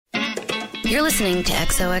You're listening to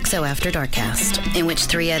XOXO After Darkcast, in which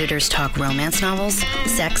three editors talk romance novels,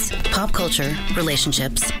 sex, pop culture,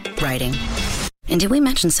 relationships, writing. And did we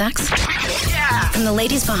mention sex? Yeah! From the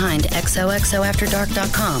ladies behind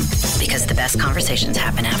XOXOAfterDark.com, because the best conversations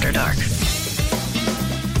happen after dark.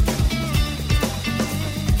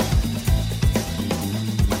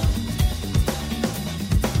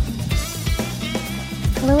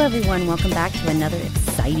 Hello, everyone. Welcome back to another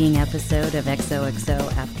exciting episode of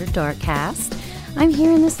XOXO After Darkcast. I'm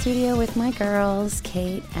here in the studio with my girls,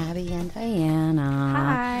 Kate, Abby, and Diana.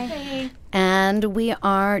 Hi. Hey. And we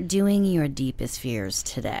are doing your deepest fears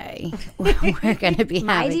today. We're going to be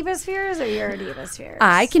My having... deepest fears or your deepest fears?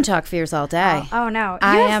 I can talk fears all day. Oh no. You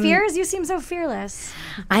have fears? You seem so fearless.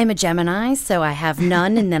 I am a Gemini, so I have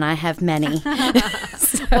none and then I have many.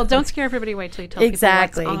 Well, don't scare everybody away till you tell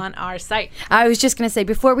Exactly. people what's on our site. I was just going to say,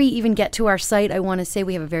 before we even get to our site, I want to say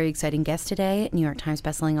we have a very exciting guest today. New York Times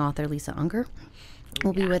bestselling author Lisa Unger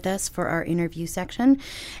will be with us for our interview section.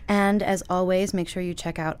 And as always, make sure you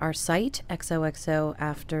check out our site, XOXO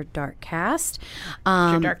After Darkcast.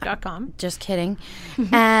 AfterDark.com. Just kidding.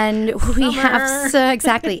 And we have,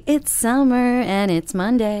 exactly, it's summer and it's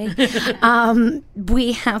Monday.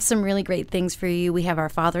 We have some really great things for you. We have our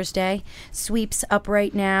Father's Day sweeps up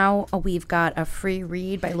right now. We've got a free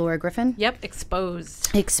read by Laura Griffin. Yep,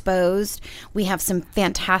 Exposed. Exposed. We have some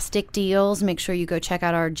fantastic deals. Make sure you go check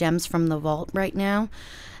out our Gems from the Vault right now.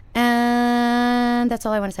 And that's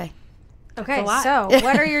all I want to say. Okay, so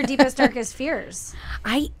what are your deepest, darkest fears?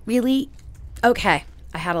 I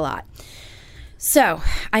had a lot. So,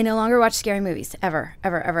 I no longer watch scary movies. Ever. Do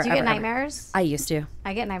you get nightmares? I used to.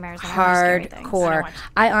 I get nightmares. Hardcore.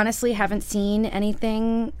 I honestly haven't seen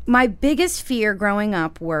anything. My biggest fear growing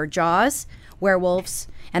up were Jaws, werewolves,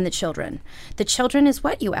 and The Children. The Children is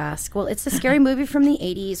what, you ask? Well, it's the scary movie from the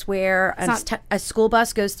 80s where a school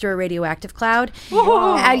bus goes through a radioactive cloud.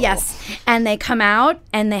 Yes. And they come out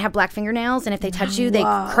and they have black fingernails, and if they touch you, they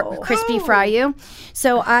crispy fry you.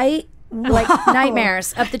 So I like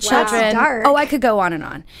nightmares of The Children. Dark. Oh, I could go on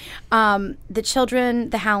and on. The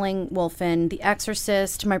Children, The Howling Wolfen, The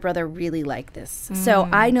Exorcist. My brother really liked this. So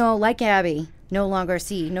I know, like Abby, no longer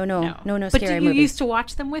see no But scary you movies. used to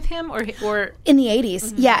watch them with him, or In the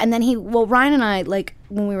 80s, yeah. And then Ryan and I, like,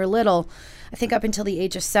 when we were little, I think up until the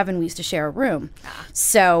age of 7, we used to share a room.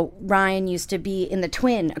 So Ryan used to be in the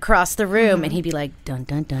twin across the room, and he'd be like, dun,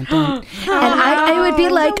 dun, dun, dun. And I would be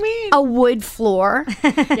like a wood floor.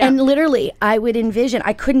 And literally, I would envision,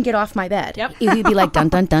 I couldn't get off my bed. Yep. He'd be like, dun,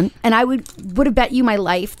 dun, dun. And I would have bet you my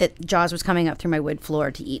life that Jaws was coming up through my wood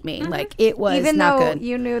floor to eat me. Like, it was Even not though good.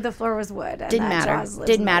 you knew the floor was wood. And Didn't that matter. Jaws lives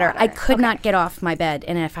Didn't in the matter. water. I could Okay. not get off my bed,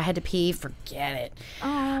 and if I had to pee, forget it.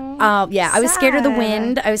 Oh, Yeah, I was scared of the sad.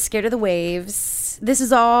 wind. I was scared of the waves. This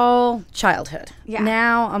is all childhood. Yeah.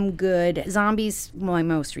 Now I'm good. Zombies, my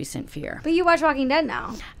most recent fear. But you watch Walking Dead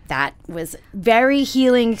now. That was very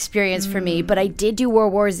healing experience for me. But I did do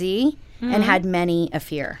World War Z and had many a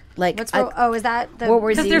fear. Like, Is that the World War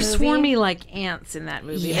because Z they're movie? swarmy like ants in that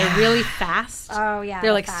movie. Yeah. They're really fast. Oh, yeah,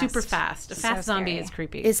 they're like fast. super fast. A So fast zombie scary. is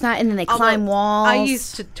creepy. It's not, and then they Although climb walls. I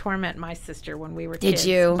used to torment my sister when we were kids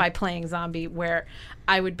you? by playing zombie, where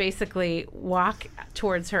I would basically walk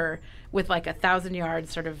towards her with like 1,000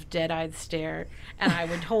 yards sort of dead-eyed stare, and I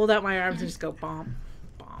would hold out my arms and just go bomb,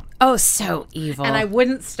 bomb. Oh, so evil. And I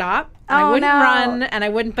wouldn't stop. And I Oh, wouldn't no. run, and I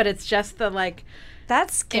wouldn't, but it's just the like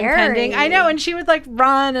That's scary. impending. I know, and she would like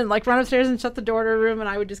run upstairs and shut the door to her room, and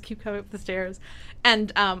I would just keep coming up the stairs.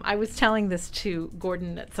 And I was telling this to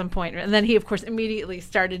Gordon at some point, and then he, of course, immediately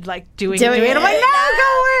started like doing it. I'm like,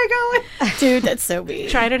 no, go away. Dude, that's so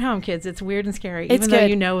weird. Try it at home, kids. It's weird and scary, It's even though good.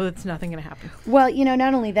 you know it's nothing going to happen. Well,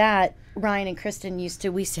 not only that, Ryan and Kristen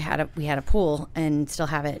we had a pool and still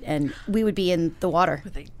have it, and we would be in the water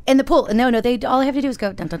in the pool. And no, they all they have to do is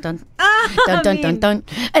go dun dun dun dun dun dun dun,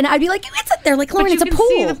 and I'd be like, they're like, Lauren, it's a pool.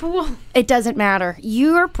 See the pool. It doesn't matter.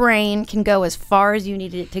 Your brain can go as far as you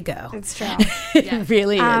need it to go. It's true. It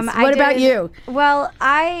really is. I What about did- you? Well,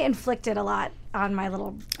 I inflicted a lot on my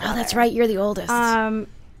little brother. Oh, that's right. You're the oldest.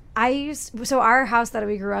 So our house that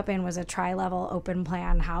we grew up in was a tri-level open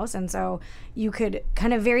plan house, and so you could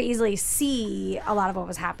kind of very easily see a lot of what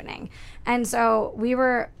was happening. And so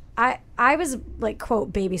I was like,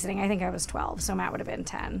 quote, babysitting. I think I was 12, so Matt would have been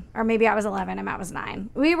 10, or maybe I was 11 and Matt was 9.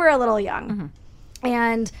 We were a little young,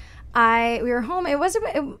 and we were home.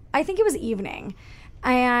 I think it was evening,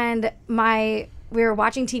 and we were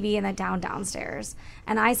watching TV in the downstairs,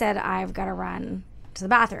 and I said, I've got to run to the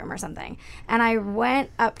bathroom or something. And I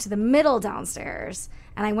went up to the middle downstairs,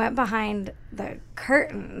 and I went behind the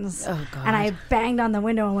curtains, and I banged on the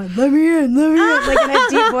window and went, let me in, like in a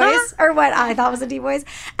deep voice, or what I thought was a deep voice.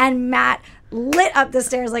 And Matt lit up the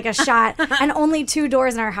stairs like a shot, and only 2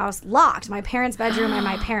 doors in our house locked: my parents' bedroom and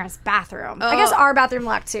my parents' bathroom. I guess our bathroom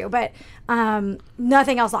locked too, but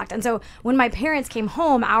nothing else locked. And so when my parents came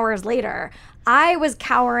home hours later, I was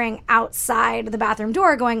cowering outside the bathroom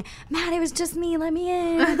door going, Matt, it was just me. Let me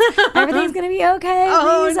in. Everything's going to be okay.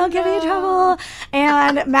 Please don't get me in trouble.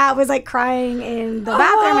 And Matt was like crying in the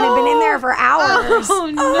bathroom and had been in there for hours. Oh,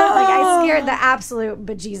 no. Like I scared the absolute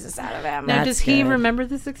bejesus out of him. Now, does he good. remember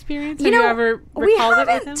this experience? You Have know, you ever we recalled it with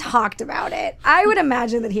haven't him? talked about it. I would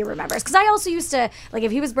imagine that he remembers. Because I also used to, like,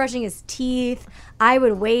 if he was brushing his teeth, I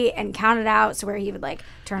would wait and count it out. So where he would, like,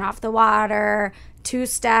 turn off the water, 2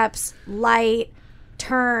 steps, light,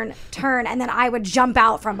 turn, and then I would jump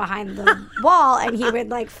out from behind the wall and he would,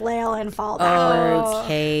 like, flail and fall backwards.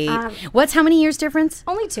 Okay. What's how many years difference?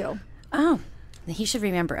 Only 2. Oh, he should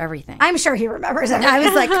remember everything. I'm sure he remembers everything. I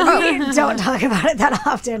was like, we don't talk about it that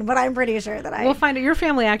often, but I'm pretty sure that We'll find out. Your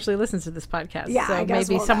family actually listens to this podcast. Yeah, so I guess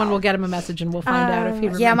maybe we'll someone know. will get him a message and we'll find out if he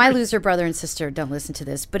remembers. Yeah, my loser brother and sister don't listen to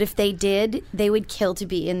this, but if they did, they would kill to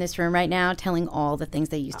be in this room right now telling all the things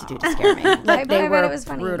they used to do to scare me. Like, they I bet were it was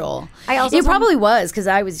funny. brutal. I also it told- probably was because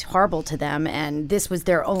I was horrible to them, and this was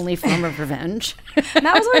their only form of revenge. That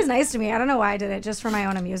was always nice to me. I don't know why I did it, just for my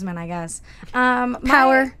own amusement, I guess.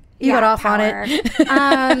 Power. You got off on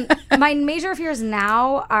it. My major fears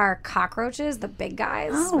now are cockroaches, the big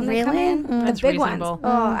guys. Oh, when they come really? in. The That's big reasonable. ones.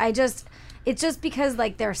 Oh, it's just because,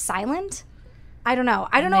 like, they're silent. I don't know.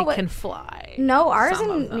 I don't know They what. can fly. No, ours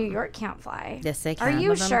Some in of them. New York can't fly. Yes, they Are can.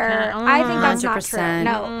 you Some of sure? them can. I think that's not true. 100%.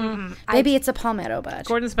 No. mm-mm. Maybe it's a palmetto bud.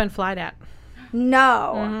 Gordon's been flied at.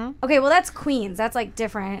 No. Okay, well, that's Queens. That's, like,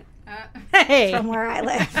 different Hey. from where I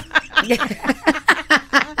live.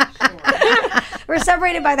 We're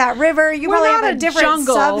separated by that river. You probably not have a a different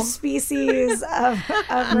jungle. subspecies of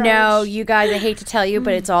No, roach. you guys, I hate to tell you,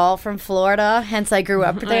 but it's all from Florida. Hence, I grew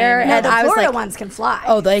up there, No, and the I was Florida like, ones can fly.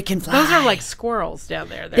 "Oh, they can fly." Those are like squirrels down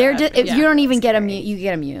there. They're just, if yeah. you don't even get immune, you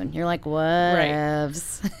get immune. You're like,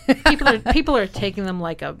 whatevs. people are taking them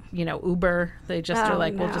like a Uber. They just are Oh,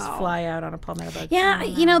 like, we'll just no. fly out on a palmetto bud.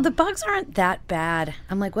 Yeah, the bugs aren't that bad.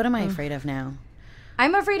 I'm like, what am I afraid of now?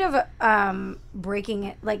 I'm afraid of breaking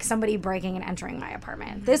it, like somebody breaking and entering my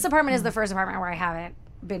apartment. This apartment is the first apartment where I haven't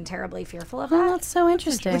been terribly fearful of Oh, that, that's so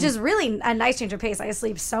interesting. which is really a nice change of pace. I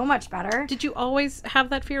sleep so much better. Did you always have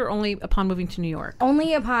that fear, or only upon moving to New York?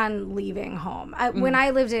 Only upon leaving home. When I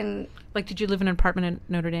lived in Like, did you live in an apartment in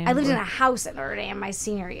Notre Dame? I lived in or- a house at Notre Dame my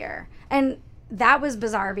senior year. And that was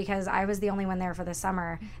bizarre because I was the only one there for the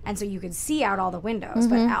summer. And so you could see out all the windows.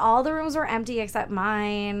 But all the rooms were empty except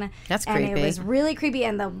mine. That's and creepy. it was really creepy.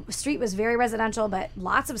 And the street was very residential, but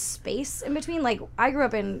lots of space in between. Like, I grew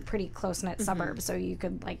up in pretty close-knit suburbs, so you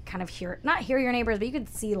could, like, kind of not hear your neighbors, but you could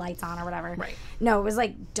see lights on or whatever. Right. No, it was,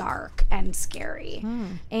 like, dark and scary.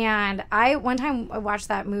 And one time I watched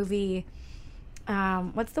that movie,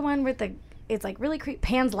 what's the one with it's like really creepy.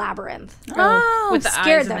 Pan's Labyrinth. Oh, with the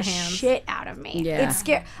Scared eyes and the the hands. shit out of me. Yeah. It's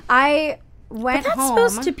scared. I went that's home.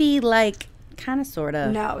 supposed to be like kind of, sort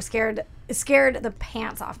of. No, scared the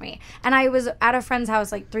pants off me. And I was at a friend's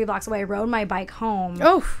house like 3 blocks away. Rode my bike home.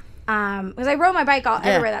 Oh, Because I rode my bike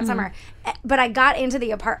everywhere that summer. But I got into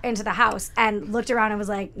the house and looked around and was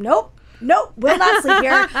like, nope, will not sleep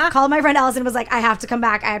here. Called my friend Allison and was like, I have to come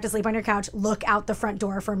back. I have to sleep on your couch. Look out the front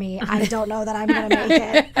door for me. I don't know that I'm going to make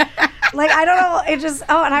it. Like, I don't know. It just,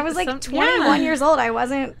 and I was like 21 years old. I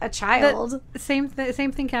wasn't a child. Same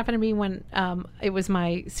thing happened to me when it was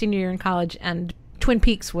my senior year in college, and Twin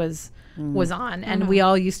Peaks was on, and we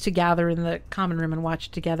all used to gather in the common room and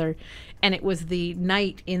watch together. And it was the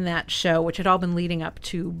night in that show, which had all been leading up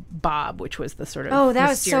to Bob, which was the sort of Oh, that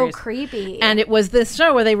was so mysterious- creepy. And it was this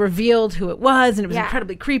show where they revealed who it was, and it was Yeah.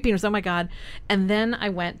 incredibly creepy. And it was, oh my God. And then I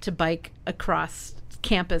went to bike across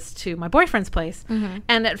campus to my boyfriend's place.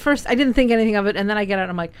 And at first I didn't think anything of it. And then I get out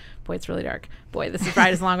and I'm like, boy, it's really dark. Boy, this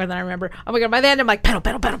ride is longer than I remember. Oh my God. By the end, I'm like, pedal.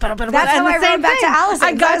 That's and how the I same rode back to thing. Allison's.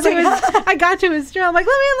 I got I was to like, I got to his show. I'm like,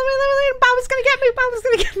 let me. Bob was going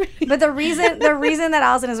to get me. But the reason that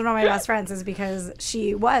Allison is one of my best friends is because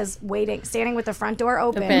she was standing with the front door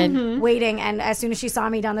open, waiting, and as soon as she saw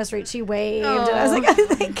me down the street, she waved. And I was like, oh,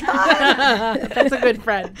 thank God. That's a good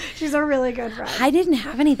friend. She's a really good friend. I didn't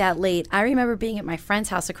have any that late. I remember being at my friend's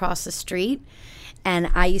house across the street,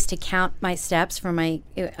 and I used to count my steps from I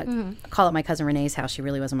call it my cousin Renee's house. She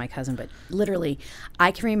really wasn't my cousin, but literally,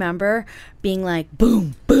 I can remember being like,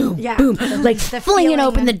 boom, boom, Yeah. boom, like flinging feeling.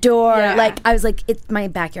 open the door. Yeah. Like, I was like, my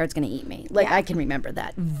backyard's going to eat me. Like, Yeah. I can remember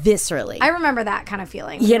that viscerally. I remember that kind of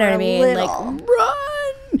feeling. you know what I We mean? were Like, little. run!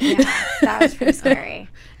 Yeah, that was pretty scary.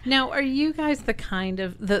 Now, are you guys the kind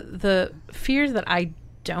of the fears that I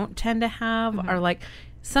don't tend to have are like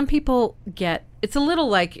some people get, it's a little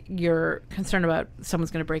like you're concerned about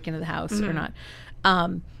someone's going to break into the house or not.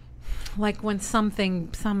 Like when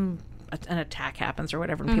an attack happens or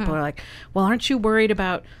whatever, and people are like, well, aren't you worried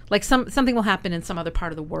about, like, something will happen in some other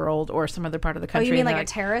part of the world or some other part of the country. you mean and like a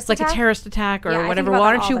terrorist like attack? a terrorist attack or Yeah, I think whatever. about Well, that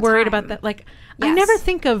aren't all you the worried time. about that? Like, I Yes. never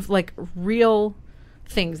think of like real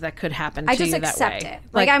things that could happen to I just you that accept way. it.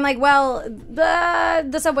 Like I'm like, well,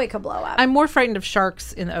 the subway could blow up. I'm more frightened of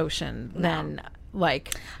sharks in the ocean than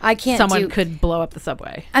like I can't someone do- could blow up the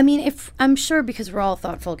subway. I mean, if I'm sure because we're all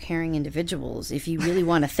thoughtful, caring individuals, if you really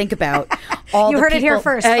want to think about all You the heard it here people-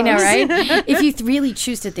 first, I know, folks. right? If you really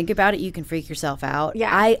choose to think about it, you can freak yourself out. Yeah,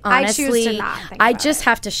 I I choose honestly, to not think I about just it.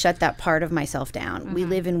 have to shut that part of myself down. We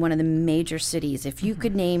live in one of the major cities. If you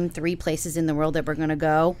could name 3 places in the world that we're going to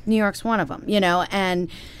go, New York's one of them. You know, and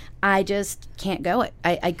I just can't go it.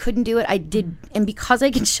 I couldn't do it. I did. And because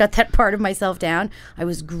I can shut that part of myself down, I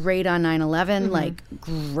was great on 9/11, like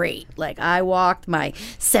great. Like I walked my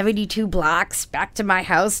 72 blocks back to my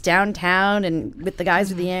house downtown and with the guys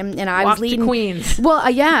with the M and I was Walked to leading Queens. Well,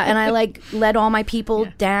 yeah. And I like led all my people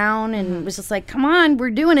down and was just like, come on,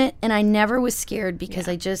 we're doing it. And I never was scared because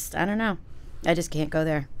I don't know. I just can't go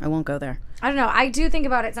there. I won't go there. I don't know. I do think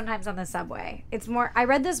about it sometimes on the subway. It's more. I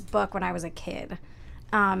read this book when I was a kid.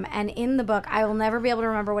 And in the book, I will never be able to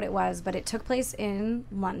remember what it was, but it took place in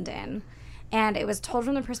London. And it was told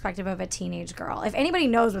from the perspective of a teenage girl. If anybody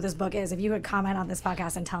knows what this book is, if you would comment on this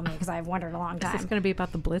podcast and tell me, because I've wondered a long time. It's going to be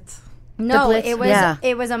about the Blitz. No, Blitz, it was yeah.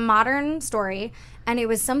 it was a modern story, and it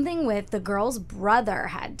was something with the girl's brother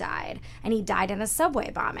had died, and he died in a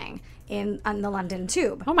subway bombing on the London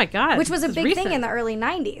Tube. Oh my God. Which was a This big is thing in recent. the early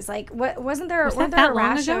 '90s. Like, what weren't there that a that long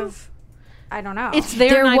rash ago? of? I don't know. It's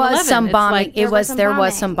There 9/11. was some It's bombing. like- there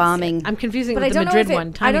was some bombing. I'm confusing but with I the don't know Madrid if it,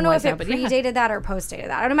 one. I don't know if it but yeah. predated that or postdated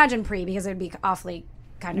that. I would imagine pre because it would be awfully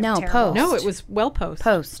kind of No, terrible. post. No, it was well post.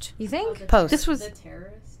 Post. You think? Post. This was The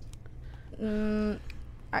terrorist.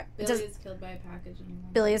 Does- Billy is killed by a package.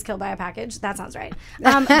 Billy is killed by a package. That sounds right.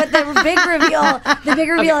 But the big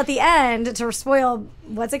reveal at the end to spoil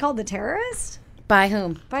what's it called? The terrorist By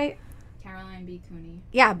whom? by Caroline B.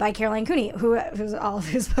 Cooney. by Caroline Cooney, who's all of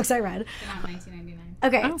whose books I read. Came out in 1999.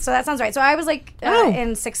 Okay, so that sounds right. So I was like Oh.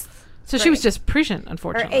 in 6th so she was grade. just prescient, or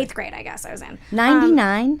unfortunately. 8th grade, I guess I was in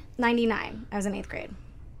 99? 99. I was in 8th grade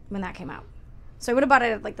when that came out. So I would have bought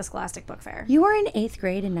it at like the Scholastic Book Fair. You were in 8th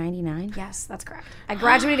grade in 99? Yes, that's correct. I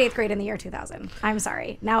graduated 8th grade in the year 2000. I'm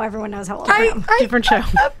sorry. Now everyone knows how old I am. Different show.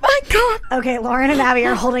 Oh my God. Okay, Lauren and Abby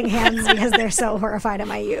are holding hands because they're so horrified at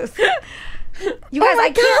my youth. You guys, my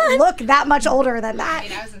I can't God. look that much older than I that.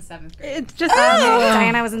 mean, I was in 7th grade. It's just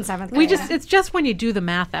Diana was in 7th grade. it's just when you do the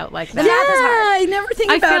math out like that. math is hard. I never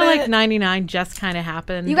think I about feel it. like 99 just kind of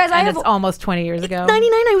happened. You guys, I and have- it's almost 20 years ago.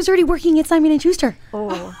 99, I was already working at Simon & Schuster.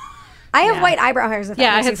 Oh. I have white eyebrow hairs. If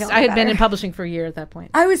Yeah, that makes you feel I had been better. in publishing for a year at that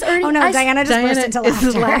point. I was already... Oh no, I, Diana just burst into is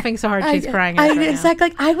laughter. laughing so hard she's crying. right now. exactly.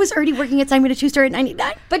 Like, I was already working at Simon & Schuster at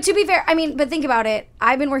 99. But to be fair, I mean, but think about it.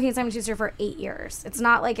 I've been working at Simon Schuster for 8 years. It's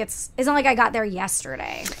not like it's not like I got there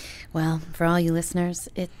yesterday. Well, for all you listeners,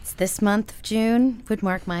 it's this month of June would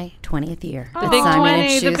mark my 20th year. The big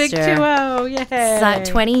 20, the big 20, yay.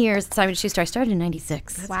 20 years at Simon & Schuster. I started in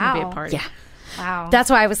 96. It's gonna be Wow. a party. Yeah. Wow. That's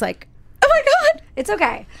why I was like, oh my God. It's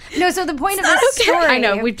okay. No, so the point of not this okay. story. I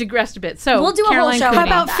know, we've digressed a bit. So We'll do a whole Caroline show Cooney. How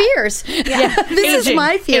about about that. fears? Yeah. This is Aging.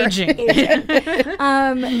 my fear. Aging.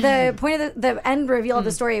 The point of the end reveal of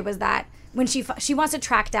the story was that when she wants to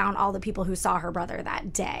track down all the people who saw her brother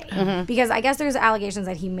that day, because I guess there's allegations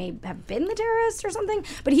that he may have been the terrorist or something.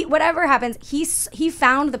 But whatever happens, he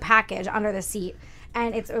found the package under the seat.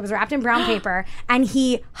 And it was wrapped in brown paper, and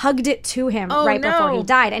he hugged it to him right before he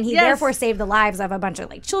died, and he Yes. therefore saved the lives of a bunch of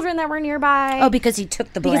like children that were nearby. Oh, because he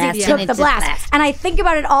took the blast. because he and took it the just blast. And I think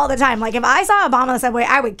about it all the time. Like if I saw a bomb on the subway,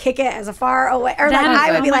 I would kick it as far away, or like That is-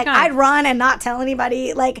 I would oh be my like, God. I'd run and not tell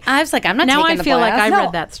anybody. Like I was like, I'm not Now taking I the feel like blast. I No.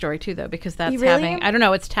 read that story too, though, because that's You really? having, I don't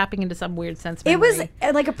know, it's tapping into some weird sense it memory.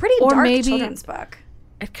 was like a pretty Or dark maybe- children's book.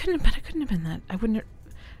 It couldn't have been that.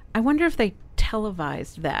 I wonder if they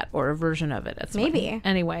televised that or a version of it. At some Maybe. point.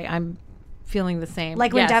 Anyway, I'm feeling the same.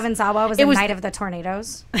 Like when Yes. Devon Sawa was It in was- Night of the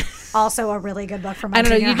Tornadoes. Also a really good book from my I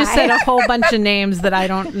don't know. junior You just high. said a whole bunch of names that I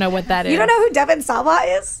don't know what that is. You don't know who Devon Sawa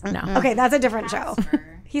is? No. Okay, that's a different show. Casper.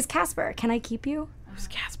 He's Casper. Can I keep you? Who's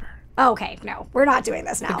Casper? Oh, okay, no, we're not doing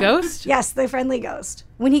this now. Ghost? Yes, the friendly ghost.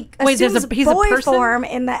 When he Wait, assumes he's a boy person? form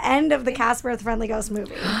in the end of the Casper the Friendly Ghost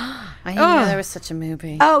movie. I didn't know there was such a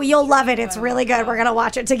movie. Oh, you'll love it. It's really good. We're gonna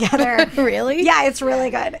watch it together. Really? Yeah, it's really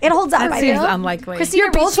good. It holds up. That I seems feel. unlikely. Christina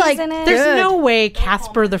You're both Ricci's like, in it. There's Good. no way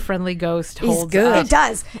Casper the Friendly Ghost holds good. up. It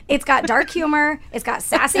does. It's got dark humor. It's got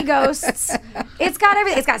sassy ghosts. It's got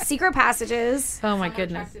everything. It's got secret passages. Oh my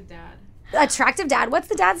goodness. Attractive dad. Attractive dad. What's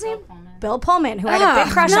the dad's name? Pullman. Bill Pullman, who I had a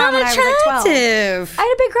big crush on when I was like 12. attractive. I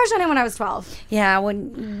had a big crush on him when I was 12. Yeah,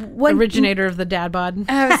 when Originator of the dad bod.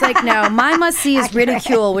 I was like, no, my must see is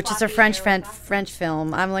Ridicule, which is a French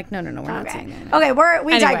film. I'm like, no, we're not Okay. seeing that. Okay,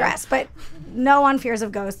 we Anyway. digress. But no one fears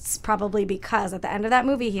of ghosts, probably because at the end of that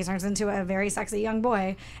movie, he turns into a very sexy young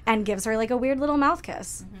boy and gives her like a weird little mouth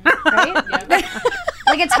kiss, right? Yep.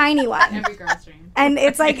 Like a tiny one. Every girl's dream. And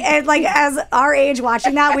it's like, as our age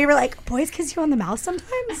watching that, we were like, boys kiss you on the mouth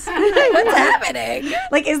sometimes? What's happening?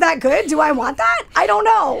 Like, is that good? Do I want that? I don't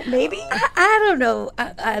know. Maybe. I don't know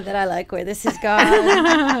that I like where this is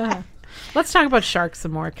going. Let's talk about sharks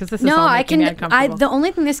some more because this is No, all I making can. me uncomfortable. The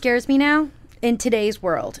only thing that scares me now in today's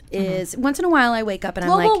world is once in a while I wake up and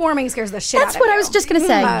I'm Global like, warming scares the shit out that's of what you. I was just gonna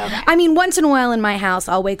say. Oh, okay. I mean, once in a while in my house,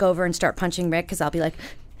 I'll wake over and start punching Rick because I'll be like,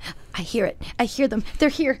 I hear it. I hear them. They're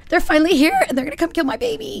here. They're finally here, and they're gonna come kill my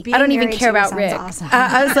baby. Being I don't even married care to you about sounds Rick. awesome.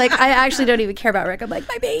 I was like, I actually don't even care about Rick. I'm like,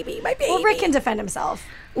 my baby. Well, Rick can defend himself.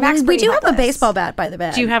 We Mac's pretty do have a helpless. baseball bat by the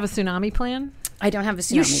bed. Do you have a tsunami plan? I don't have a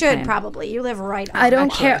tsunami You should plan. probably. You live right on I don't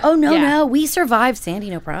that care. shit. Oh no, Yeah. no, we survived Sandy,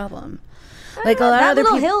 no problem. Like a lot of That other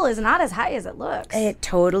little people. hill is not as high as it looks. It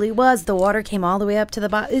totally was. The water came all the way up to the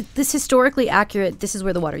bottom. This historically accurate. This is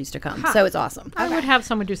where the water used to come. So it's awesome. I would have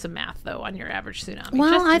someone do some math though on your average tsunami.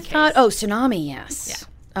 Well, just in I case. thought, tsunami, yes. Yeah.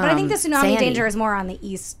 But I think the tsunami Sandy. danger is more on the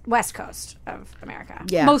west coast of America.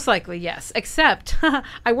 Yeah. Most likely, yes. Except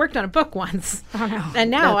I worked on a book once,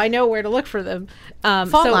 and now I know where to look for them.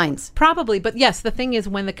 Fault lines. probably. But yes, the thing is,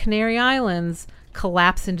 when the Canary Islands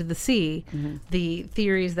collapse into the sea, the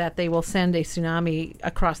theory is that they will send a tsunami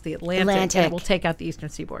across the Atlantic, and Atlantic. it will take out the eastern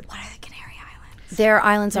seaboard. What are the Canary Islands? They're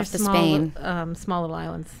islands They're off the small, Spain. small little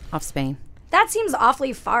islands. Off Spain. That seems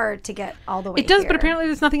awfully far to get all the way It does, here. but apparently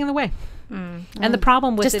there's nothing in the way. And the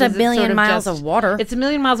problem with Just it a is it's billion sort of miles just- of water. It's a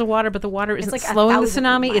million miles of water, but the water isn't like slowing the 1,000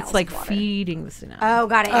 tsunami. miles It's like of water. feeding the tsunami. Oh,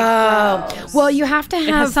 got it. Well, you have to have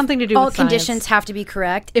has something to do all with conditions science. have to be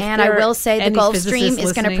correct. If And I there will are say the any Gulf Stream physicists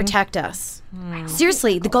is going to listening- protect us.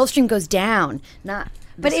 Seriously, the Gulf Stream goes down, not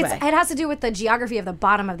But this it way. has to do with the geography of the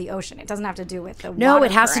bottom of the ocean. It doesn't have to do with the No, water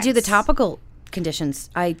it has to do the currents. topical conditions.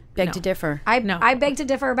 I beg to differ. No. I beg to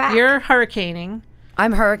differ back. You're hurricaning.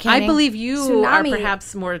 I'm hurricaning. I believe you Tsunami- are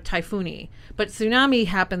perhaps more typhoony, but tsunami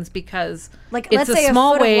happens because Like, it's let's a say a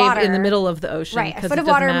small foot of wave water- in the middle of the ocean. Right, a 'cause foot it of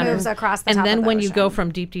doesn't water matter. moves across the and top then of the when you go ocean.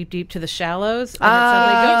 from deep, deep, deep to the shallows, and Oh,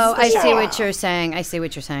 I It's the see what shallow. you're saying. I see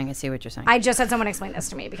what you're saying. I see what you're saying. I just had someone explain this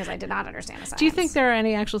to me because I did not understand the science. do you think there are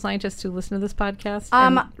any actual scientists who listen to this podcast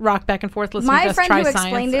and rock back and forth listening to my us friend try who science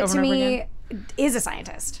explained it over to and over me again? is a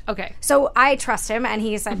scientist. Okay. So I trust him, and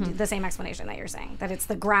he said the same explanation that you're saying, that it's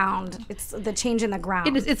the ground, it's the change in the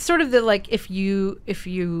ground. It's sort of the like if you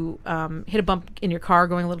hit a bump in your car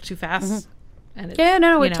going a little too fast. And yeah,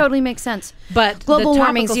 no, you it know. totally makes sense. But Global the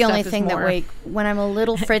warming's topical the only stuff is thing that more- wait when I'm a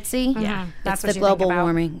little fritzy. Yeah. That's it's what the you think global about.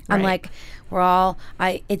 warming. I'm Right. like, we're all.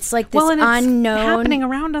 It's like this well, and it's unknown. happening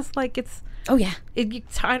around us like it's Oh yeah,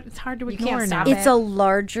 it's hard to ignore can't now. stop it's a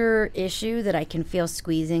larger issue that I can feel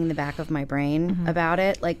squeezing the back of my brain about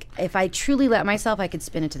it. Like if I truly let myself, I could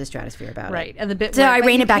spin into the stratosphere about Right, it. and the bit So where, I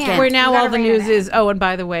rein it back can't. in. where You now gotta all the rein it news in. is, oh, and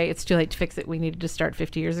by the way, it's too late to fix it. We needed to start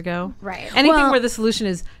 50 years ago. Right. Anything Well- where the solution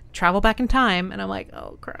is travel back in time, and I'm like,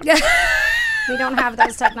 oh crap. We don't have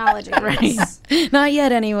those technologies. Right. Not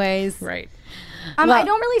yet, anyways. Right. I Well-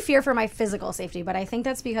 don't really fear for my physical safety, but I think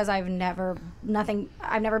that's because I've never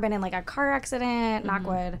been in like a car accident, knock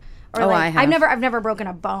wood. Or Oh, like, I have. I've never broken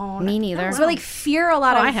a bone. Me neither. So like fear a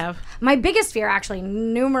lot of. I have. My biggest fear, actually,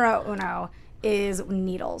 numero uno, is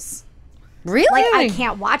needles. Really? Like I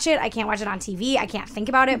can't watch it. I can't watch it on TV. I can't think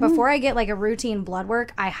about it. Before I get like a routine blood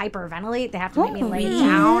work, I hyperventilate. They have to make me lay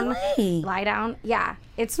down, really? lie down. Yeah,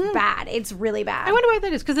 it's bad. It's really bad. I wonder why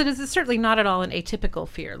that is, because it is certainly not at all an atypical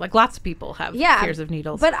fear. Like lots of people have Yeah, fears of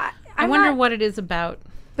needles. but I I'm wonder not- what it is about.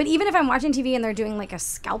 But even if I'm watching TV and they're doing like a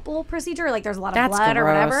scalpel procedure, like there's a lot of That's blood or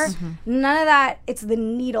whatever, gross. none of that. It's the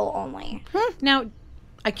needle only. Now,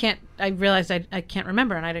 I can't I realized I can't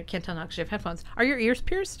remember, and I can't tell now because you have headphones. Are your ears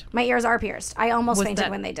pierced? My ears are pierced. I almost Was fainted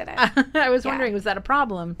that- when they did it. I was wondering, was that a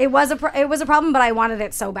problem? It was a problem, but I wanted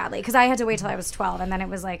it so badly because I had to wait till I was 12, and then it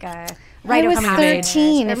was like a rite I of was passage.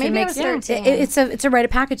 13. Or If it maybe I makes was 13. it's a rite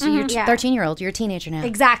of passage. You're Yeah. 13-year-old. You're a teenager now.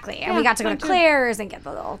 Exactly, and we got to go to Claire's and get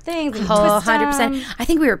the little things. And Oh, twist 'em. 100%. I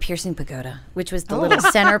think we were piercing pagoda, which was the little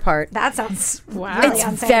center part. That sounds Wow. really It's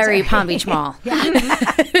unsanitary. very Palm Beach Mall.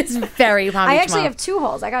 It's very Palm Beach I actually Mall. have 2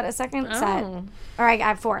 holes. I got a second set, or I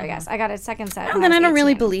have 4, I guess. I got a second set. Well, when then I was don't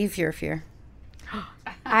really 18. believe your fear.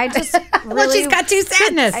 I just really. Well, she's got 2 sets.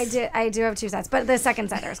 Goodness. I do have 2 sets, but the second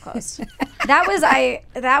set is closed. That was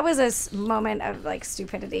a moment of like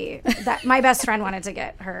stupidity. That my best friend wanted to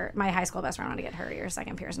get my high school best friend wanted to get her ear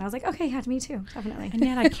second pierced, and I was like, okay, yeah, me too, definitely. And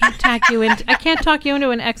yet I can't I can't talk you into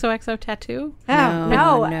an XOXO tattoo. Oh,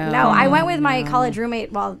 No, no. I went with my college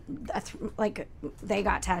roommate while like they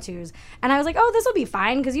got tattoos, and I was like, "Oh, this will be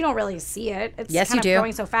fine because you don't really see it. It's Yes, kind you of do.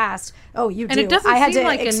 going so fast." Oh, you do. And it doesn't I had seem to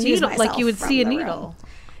like a excuse needle, like myself you would from see a the room. needle.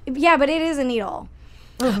 Yeah, but it is a needle.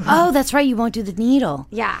 Oh, that's right. You won't do the needle.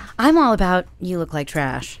 Yeah. I'm all about you look like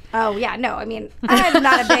trash. Oh, yeah. No, I mean, I'm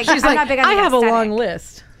not a big. She's I'm like, not big on I the have a aesthetic. long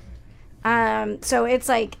list. So it's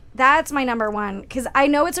like that's my number one because I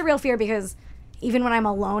know it's a real fear because even when I'm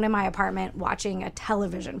alone in my apartment watching a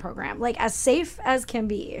television program, like as safe as can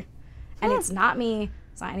be, and it's not me,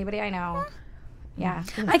 it's not anybody I know. Yeah.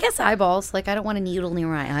 I guess eyeballs. Like, I don't want a needle near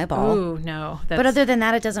my eyeball. Ooh, no. That's, But other than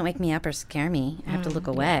that, it doesn't wake me up or scare me. I have to look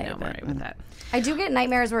away. no, I'm but- all right with that. I do get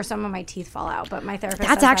nightmares where some of my teeth fall out, but my therapist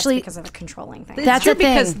That's says actually- that's because of a controlling thing. That's True, a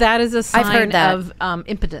thing. because that is a sign heard that. of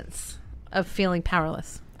impotence, of feeling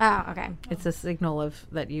powerless. Oh, okay. It's a signal of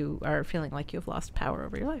that you are feeling like you've lost power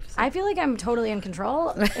over your life. So. I feel like I'm totally in control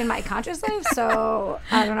in my conscious life, so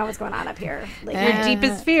I don't know what's going on up here. Like Your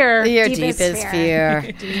deepest fear. Your Deepest deepest fear.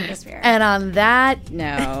 deepest fear. And on that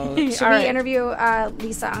note, Should we interview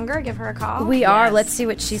Lisa Unger? Give her a call. we are. Yes. Let's see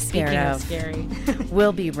what she's scared Speaking of of. scary.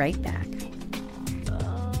 We'll be right back.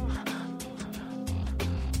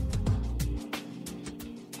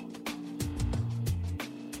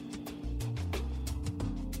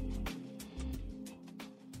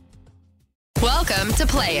 Welcome to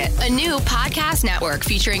Play It, a new podcast network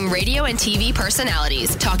featuring radio and TV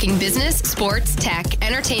personalities talking business, sports, tech,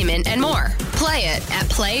 entertainment, and more. Play it at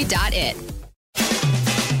play.it.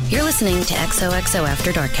 You're listening to XOXO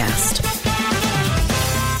After Darkcast.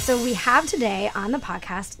 So we have today on the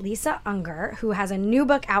podcast Lisa Unger, who has a new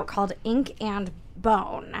book out called Ink and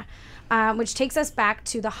Bone, which takes us back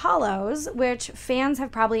to the Hollows, which fans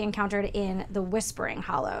have probably encountered in the Whispering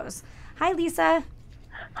Hollows. Hi, Lisa.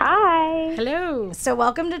 Hi. Hello. So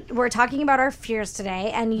welcome to. We're talking about our fears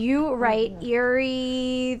today, and you write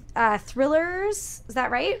eerie thrillers. Is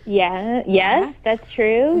that right? Yeah. Yes, that's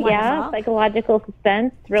true. Yeah, Wonderful. psychological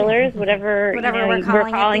suspense, thrillers, whatever We're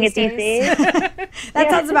calling it these days. That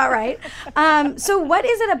sounds about right. So what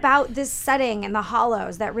is it about this setting in the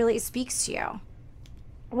Hollows that really speaks to you?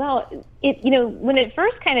 Well, when it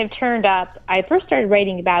first kind of turned up, I first started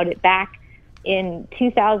writing about it back in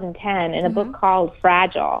 2010 in a book called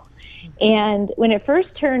Fragile. And when it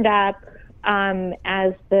first turned up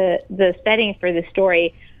as the setting for the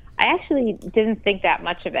story, I actually didn't think that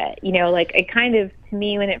much of it. Like it kind of, to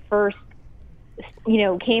me, when it first,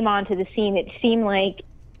 came onto the scene, it seemed like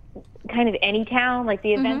kind of any town, like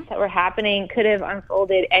the events that were happening could have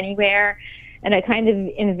unfolded anywhere. And I kind of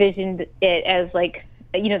envisioned it as like,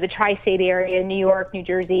 the tri-state area, New York, New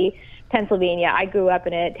Jersey, Pennsylvania. I grew up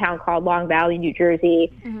in a town called Long Valley, New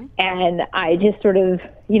Jersey, and I just sort of,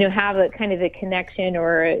 have a kind of a connection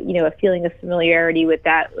or, a feeling of familiarity with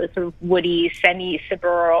that sort of woody,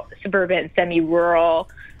 semi-suburban, semi-rural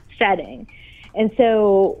setting. And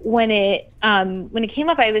so when it came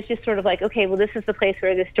up, I was just sort of like, okay, well, this is the place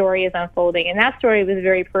where the story is unfolding. And that story was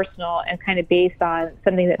very personal and kind of based on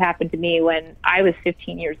something that happened to me when I was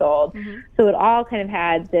 15 years old. So it all kind of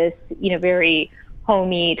had this, very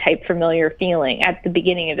homey type familiar feeling at the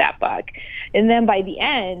beginning of that book. And then by the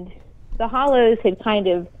end, the Hollows had kind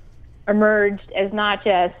of emerged as not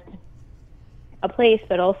just a place,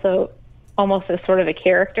 but also almost as sort of a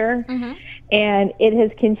character. And it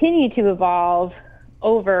has continued to evolve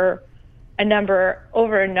over a number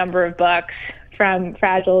of books, from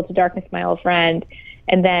Fragile to Darkness, My Old Friend.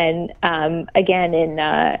 And then again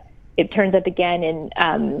it turns up again in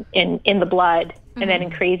The Blood, and then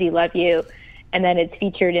in Crazy Love You. And then it's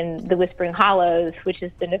featured in The Whispering Hollows, which is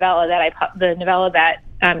the novella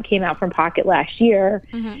that came out from Pocket last year.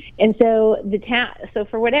 And so so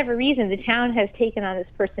for whatever reason, the town has taken on this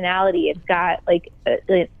personality. It's got like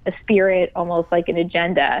a spirit, almost like an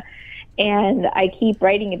agenda. And I keep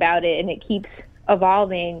writing about it, and it keeps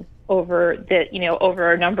evolving over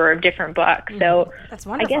over a number of different books. So That's I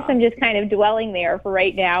wonderful. guess I'm just kind of dwelling there for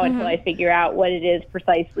right now until I figure out what it is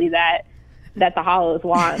precisely that the Hollows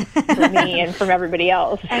want from me and from everybody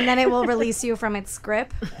else. And then it will release you from its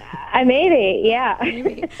grip. Maybe,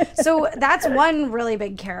 yeah. So that's one really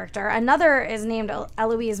big character. Another is named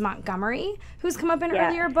Eloise Montgomery, who's come up in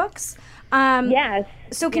earlier books. Yes.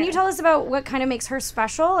 So can you tell us about what kind of makes her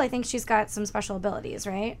special? I think she's got some special abilities,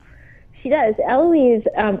 right? She does. Eloise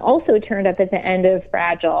also turned up at the end of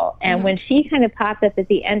Fragile. And when she kind of popped up at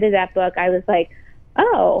the end of that book, I was like,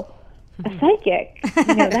 oh, a psychic.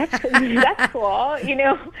 That's cool.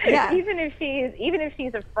 Yeah. Even if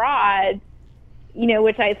she's a fraud,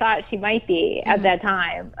 which I thought she might be at that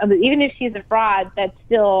time. Even if she's a fraud, that's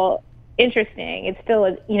still interesting. It's still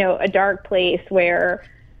a dark place where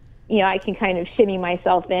I can kind of shimmy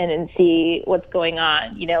myself in and see what's going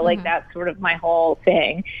on. Like that's sort of my whole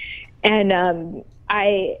thing. And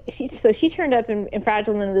she turned up in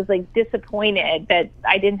Fragile and was like disappointed that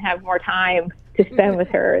I didn't have more time to spend with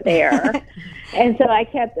her there. And so I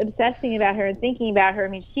kept obsessing about her and thinking about her. I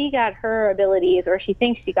mean, she got her abilities, or she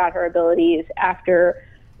thinks she got her abilities after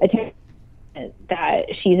that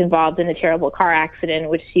she's involved in a terrible car accident in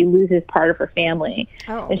which she loses part of her family.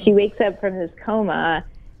 Oh. And she wakes up from this coma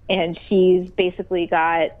and she's basically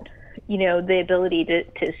got, the ability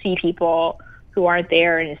to see people who aren't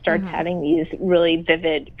there, and starts having these really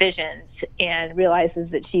vivid visions and realizes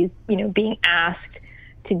that she's, being asked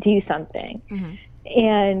to do something.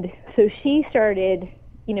 And so she started,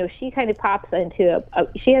 she kind of pops into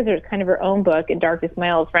she has kind of her own book, In Darkness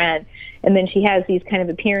My Old Friend, and then she has these kind of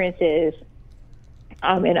appearances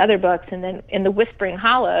in other books, and then in The Whispering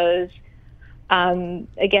Hollows, again,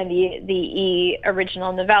 the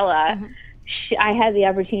original novella, I had the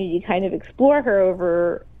opportunity to kind of explore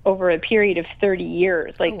her over a period of 30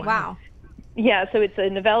 years. Like, Wow. Yeah, so it's a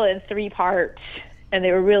novella in 3 parts, and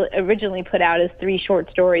they were really originally put out as 3 short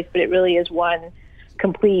stories, but it really is one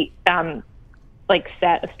complete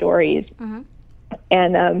set of stories.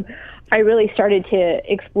 And I really started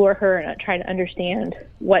to explore her and try to understand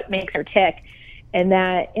what makes her tick, and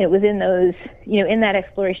that it was in those, in that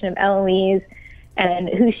exploration of Eloise and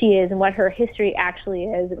who she is and what her history actually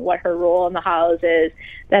is and what her role in the Hollows is,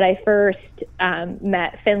 that I first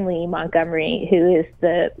met Finley Montgomery, who is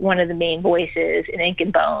one of the main voices in Ink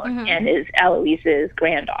and Bone and is Eloise's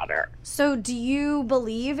granddaughter. So do you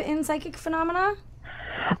believe in psychic phenomena?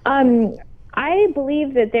 I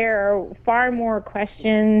believe that there are far more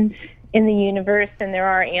questions in the universe than there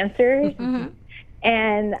are answers.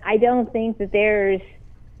 And I don't think that there's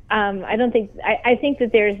I think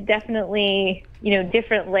that there's definitely,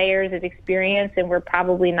 different layers of experience, and we're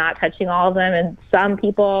probably not touching all of them, and some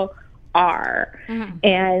people are.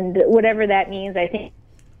 And whatever that means, I think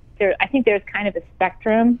there's kind of a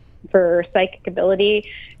spectrum for psychic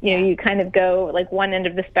ability. You kind of go, like, one end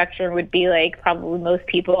of the spectrum would be like probably most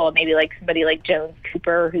people, maybe like somebody like Jones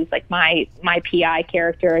Cooper, who's like my PI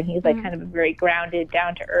character, and he's like kind of a very grounded,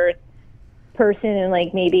 down to earth person, and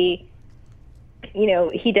like maybe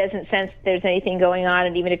he doesn't sense there's anything going on,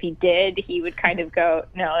 and even if he did, he would kind of go,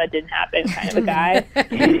 no, that didn't happen, kind of a guy.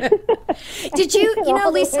 Did you,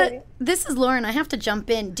 Lisa, this is Lauren, I have to jump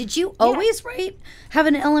in. Did you always have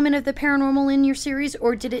an element of the paranormal in your series,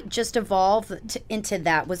 or did it just evolve into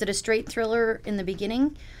that? Was it a straight thriller in the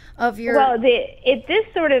beginning of your... Well,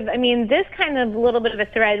 this kind of little bit of a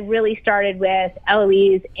thread really started with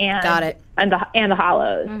Eloise and the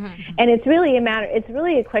Hollows. And it's really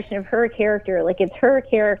a question of her character. Like, it's her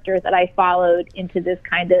character that I followed into this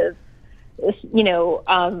kind of,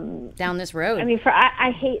 down this road. I mean,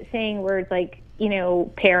 I hate saying words like,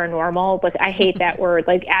 paranormal, but I hate that word,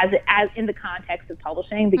 like, as in the context of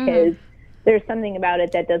publishing, because there's something about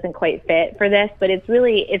it that doesn't quite fit for this. But it's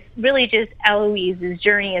really just Eloise's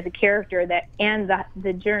journey as a character and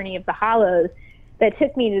the journey of the Hollows that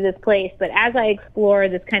took me to this place. But as I explore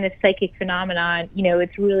this kind of psychic phenomenon,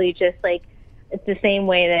 it's really just like, it's the same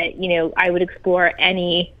way that, I would explore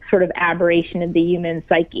any sort of aberration of the human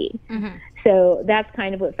psyche. So that's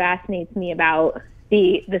kind of what fascinates me about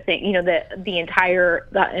the thing, the entire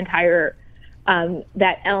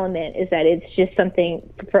that element, is that it's just something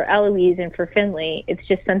for Eloise and for Finley. It's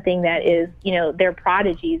just something that is, they're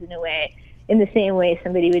prodigies in a way, in the same way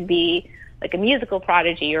somebody would be like a musical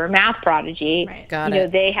prodigy or a math prodigy. Right.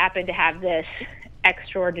 They happen to have this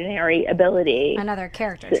extraordinary ability. Another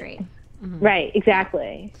character trait. Right,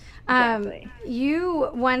 exactly. You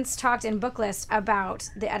once talked in Booklist about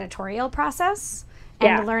the editorial process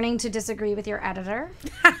and learning to disagree with your editor.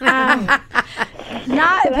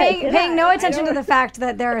 Not paying no attention to the fact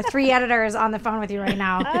that there are 3 editors on the phone with you right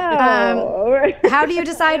now. How do you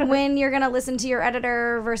decide when you're going to listen to your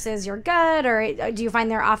editor versus your gut, or do you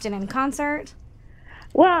find they're often in concert?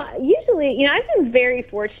 Well, usually, I've been very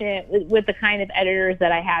fortunate with the kind of editors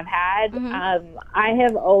that I have had. I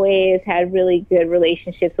have always had really good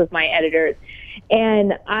relationships with my editors.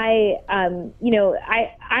 And I'm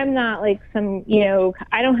not like some,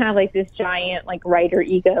 I don't have like this giant like writer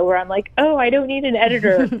ego where I'm like, oh, I don't need an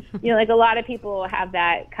editor. Like a lot of people have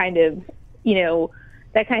that kind of,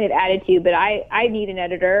 that kind of attitude, but I need an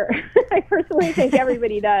editor. I personally think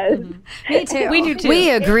everybody does. Me too. We do too. We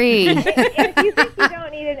agree. If you think you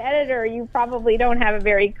don't need an editor, you probably don't have a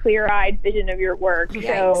very clear-eyed vision of your work. Yikes.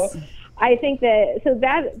 So I think that's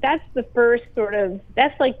the first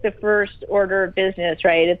that's like the first order of business,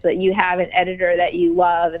 right? It's that you have an editor that you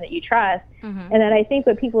love and that you trust. And then I think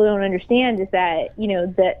what people don't understand is that,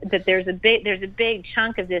 that there's a big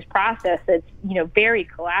chunk of this process that's, very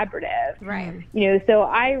collaborative. Right. So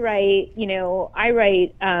I write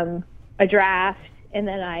a draft, and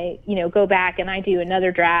then I, go back and I do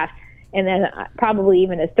another draft, and then probably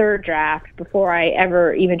even a third draft before I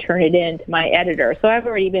ever even turn it in to my editor. So I've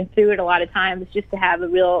already been through it a lot of times just to have a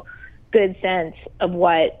real good sense of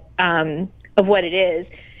what it is.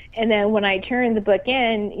 And then when I turn the book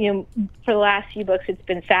in, for the last few books, it's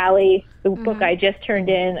been Sally. The book I just turned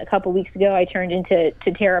in a couple weeks ago, I turned into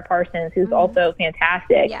Tara Parsons, who's also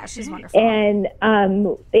fantastic. Yeah, she's wonderful. And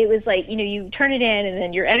it was like, you turn it in, and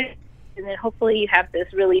then you're editing, and then hopefully you have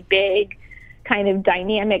this really big kind of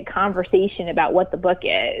dynamic conversation about what the book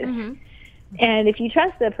is. And if you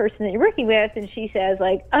trust the person that you're working with, and she says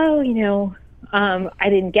like, oh, I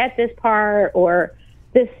didn't get this part, or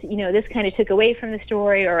this, this kind of took away from the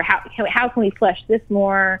story, or how can we flesh this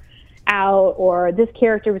more out, or this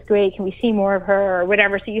character was great, can we see more of her, or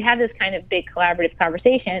whatever. So you have this kind of big collaborative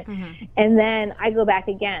conversation. And then I go back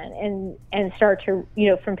again and start to,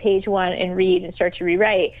 from page 1 and read and start to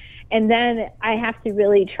rewrite. And then I have to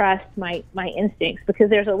really trust my instincts, because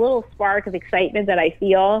there's a little spark of excitement that I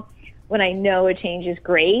feel when I know a change is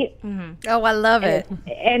great. Oh, I love it.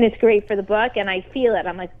 And it's great for the book, and I feel it.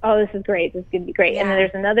 I'm like, oh, this is great. This is going to be great. Yeah. And then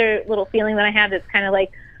there's another little feeling that I have that's kind of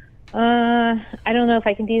like, I don't know if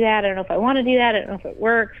I can do that. I don't know if I want to do that. I don't know if it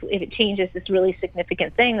works, if it changes this really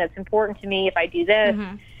significant thing that's important to me, if I do this.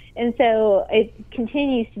 And so it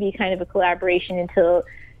continues to be kind of a collaboration until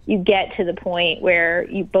you get to the point where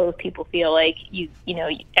both people feel like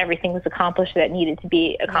everything was accomplished that needed to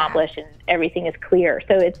be accomplished, and everything is clear.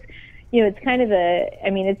 So it's, it's kind of the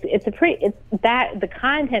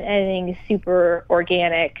content editing is super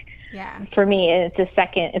organic for me, and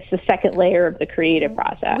it's the second layer of the creative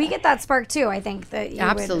process. We get that spark too. I think that you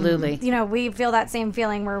Absolutely. would, we feel that same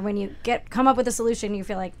feeling where when you come up with a solution, you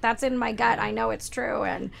feel like that's in my gut. I know it's true,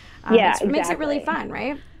 and it makes it really fun,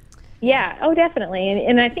 right? Yeah. Oh, definitely.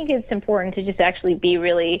 And I think it's important to just actually be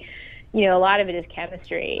really, a lot of it is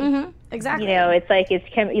chemistry. Exactly. It's like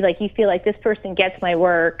like you feel like this person gets my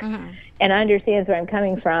work and understands where I'm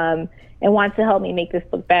coming from and wants to help me make this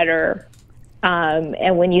book better.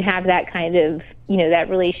 And when you have that kind of, that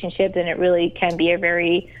relationship, then it really can be a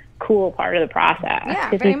very cool part of the process. Yeah,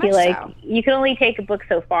 because very you feel much like so. you can only take a book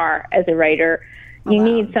so far as a writer. You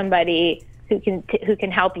need somebody who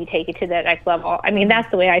can help you take it to that next level. I mean,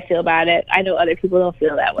 that's the way I feel about it. I know other people don't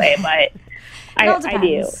feel that way, but I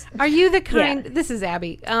do. Are you the kind, this is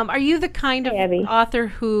Abby, are you the kind of author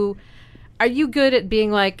who, are you good at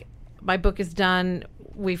being like, my book is done,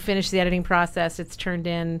 we finished the editing process, it's turned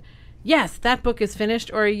in, yes, that book is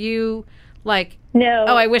finished, or are you like, no,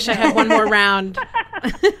 oh, I wish I had one more round?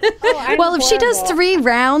 Well, if she does 3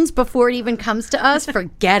 rounds before it even comes to us,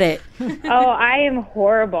 forget it. Oh, I am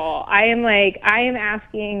horrible. I am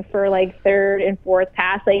asking for like 3rd and 4th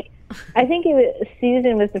pass. Like, I think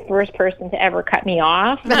Susan was the first person to ever cut me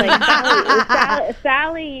off. Like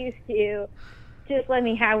Sally used to just let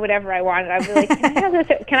me have whatever I wanted. I'd be like,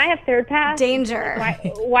 can I have 3rd pass? Danger.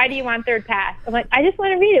 Why do you want 3rd pass? I'm like, I just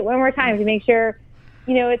want to read it one more time to make sure,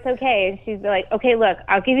 it's okay. And she's like, okay, look,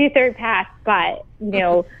 I'll give you 3rd pass, but,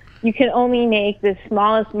 you can only make the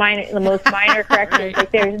most minor corrections.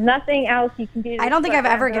 Like, there's nothing else you can do. I don't think I've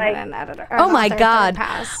ever given an editor. Oh my God!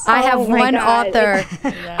 Pass. I have one author.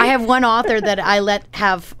 Yeah. I have one author that I let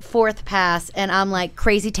have 4th pass, and I'm like,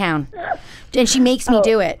 Crazy Town, and she makes me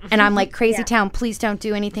do it, and I'm like, Crazy Town, please don't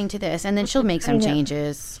do anything to this, and then she'll make some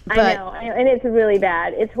changes. But I know, and it's really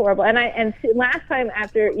bad. It's horrible. And last time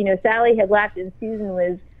after Sally had left and Susan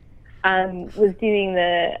was doing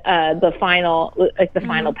the final, like the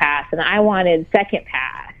final pass, and I wanted 2nd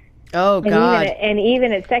pass. Oh God! And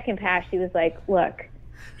even at 2nd pass, she was like, "Look,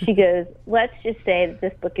 she goes, let's just say that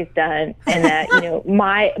this book is done and that,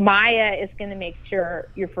 Maya is going to make sure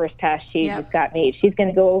your first pass sheet just got made. She's going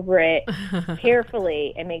to go over it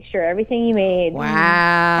carefully and make sure everything you made. Wow.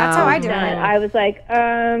 That's how I do it. I was like,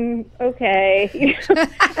 okay.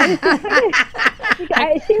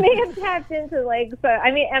 She may have tapped into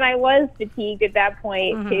and I was fatigued at that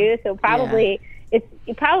point too. So probably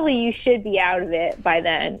you should be out of it by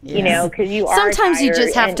then, because you are Sometimes you tired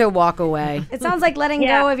just have to walk away. It sounds like letting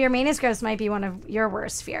go of your manuscripts might be one of your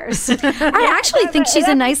worst fears. I actually think she's a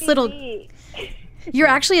That nice would little... be- You're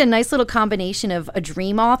actually a nice little combination of a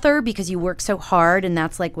dream author because you work so hard, and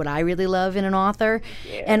that's like what I really love in an author.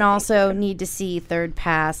 And also need to see third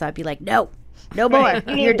pass. I'd be like, no more.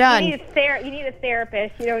 You're done. You need a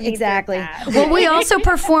therapist. You don't need Exactly. that. Well, we also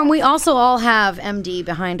perform. We also all have MD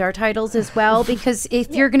behind our titles as well, because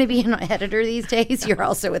if you're going to be an editor these days, you're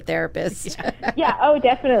also a therapist. Yeah. Oh,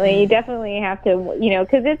 definitely. You definitely have to,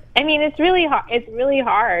 because it's really hard. It's really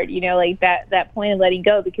hard, like that point of letting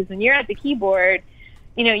go, because when you're at the keyboard,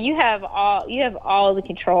 you have all the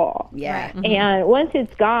control. Yeah. And once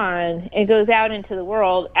it's gone, it goes out into the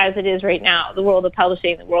world as it is right now, the world of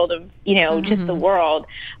publishing, the world of, just the world.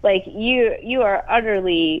 Like you are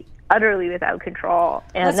utterly without control.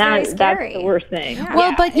 And That's that's the worst thing. Yeah.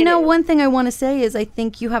 Well, but one thing I want to say is I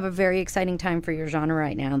think you have a very exciting time for your genre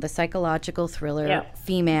right now. The psychological thriller,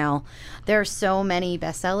 female. There are so many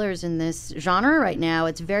bestsellers in this genre right now.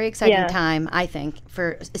 It's a very exciting time, I think,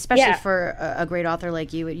 especially for a great author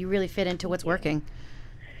like you. You really fit into what's working.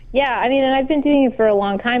 Yeah, and I've been doing it for a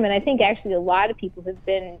long time, and I think actually a lot of people have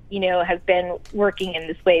been working in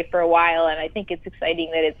this way for a while, and I think it's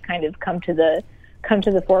exciting that it's kind of come to the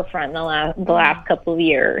forefront in the last couple of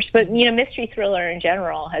years. But mystery thriller in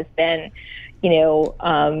general has been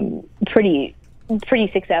pretty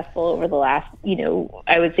successful over the last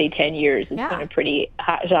I would say 10 years. It's been a pretty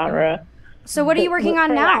hot genre. So what are you working on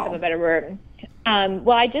for now? lack of a better word.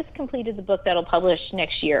 Well, I just completed the book that'll publish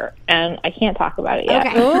next year, and I can't talk about it yet.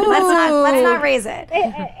 Okay, let's not raise it.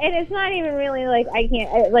 And it's not even really like I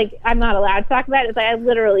can't, I'm not allowed to talk about it. It's like I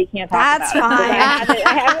literally can't talk That's about it. fine.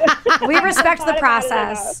 I haven't We respect the thought about it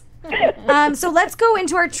process. So let's go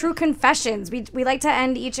into our true confessions. We like to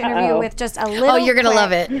end each interview with just a little. Oh, you're going to clip.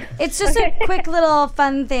 love it. It's just a quick little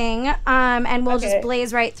fun thing, and we'll just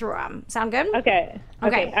blaze right through them. Sound good? Okay.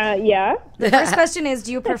 Yeah. The first question is,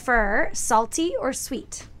 do you prefer salty or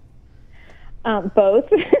sweet? Both.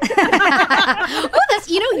 Oh, that's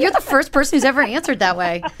you're the first person who's ever answered that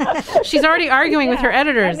way. She's already arguing with her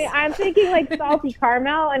editors. I'm thinking like salty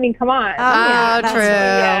caramel. Come on. Oh, true.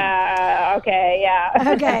 Yeah. Okay.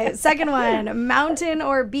 Yeah. Okay. Second one, mountain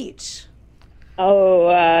or beach?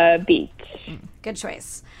 Oh, beach. Good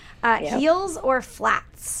choice. Heels or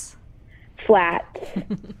flats? Flat.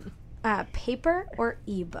 Paper or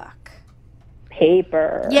ebook?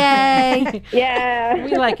 Paper. Yay. Yeah.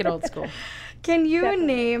 We like it old school. Can you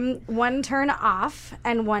name one turn off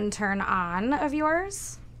and one turn on of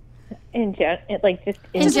yours? In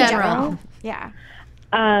general. Yeah.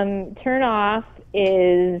 Turn off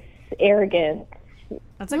is arrogance.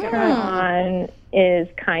 That's a good Turn one. on is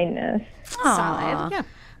kindness. Solid.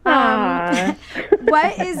 Yeah.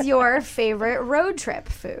 What is your favorite road trip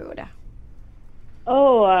food?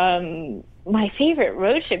 Oh, my favorite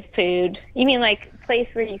road trip food. You mean like place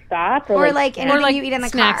where you stop, Or like anything you eat in the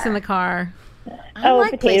snacks car? in the car.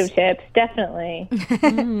 Potato chips, definitely.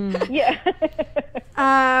 Yeah.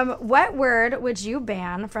 What word would you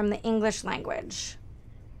ban from the English language?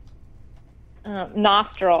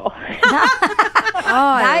 Nostril.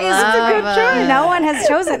 That is a good choice. No one has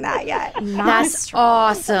chosen that yet. That's Nostril.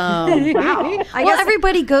 awesome. Wow. I Well, guess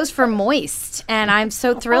everybody goes for moist, and I'm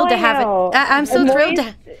so thrilled to I have know. it. I'm so thrilled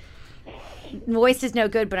Moist- to. Moist is no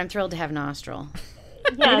good, but I'm thrilled to have nostril.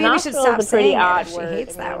 Yeah, Maybe we should nostril stop is a pretty saying it odd if she word.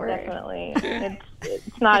 hates that word. Definitely.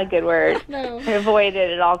 It's not a good word. No. I avoid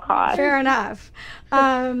it at all costs. Fair enough.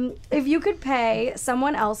 If you could pay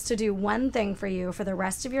someone else to do one thing for you for the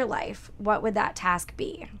rest of your life, what would that task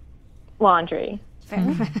be? Laundry.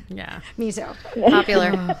 Fair. Yeah. Me too.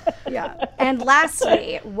 Popular. Yeah. And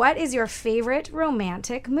lastly, what is your favorite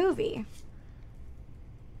romantic movie?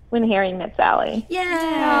 When Harry Met Sally.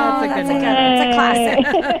 Yeah. That's a classic.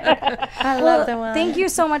 I love that one. Thank you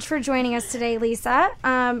so much for joining us today, Lisa.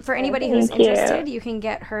 For anybody who's Thank you. interested, you can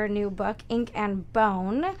get her new book, Ink and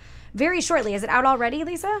Bone, very shortly. Is it out already,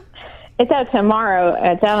 Lisa? It's out tomorrow.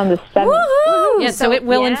 It's out on the 7th. Yeah, so it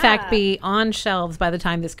will in fact be on shelves by the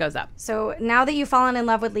time this goes up. So now that you've fallen in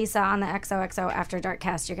love with Lisa on the XOXO After Dark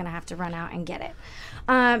cast, you're going to have to run out and get it.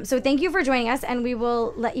 So thank you for joining us, and we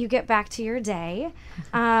will let you get back to your day.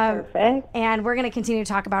 Perfect. And we're going to continue to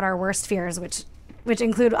talk about our worst fears, which which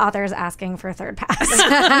include authors asking for third pass.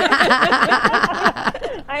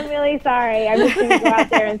 I'm really sorry. I'm just going to go out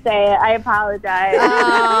there and say it. I apologize.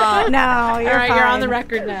 No, you're All right, fine. you're on the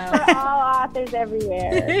record now. For all authors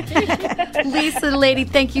everywhere. Lisa, lady,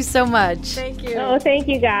 thank you so much. Thank you. Oh, thank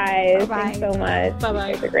you guys. Bye-bye. Thanks so much. Bye-bye.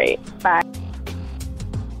 You guys are great. Bye.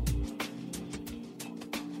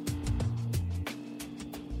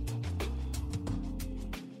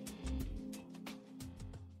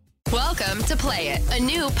 Welcome to Play It, a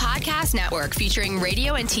new podcast network featuring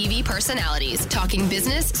radio and TV personalities talking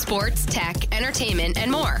business, sports, tech, entertainment, and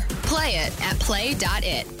more. Play it at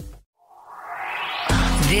play.it.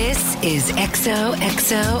 This is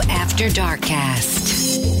XOXO After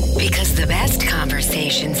Darkcast. Because the best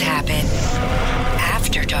conversations happen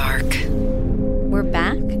after dark. We're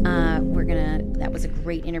back. That was a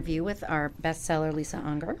great interview with our bestseller, Lisa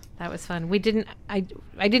Unger. That was fun. I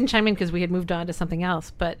didn't chime in because we had moved on to something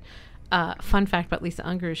else, but fun fact about Lisa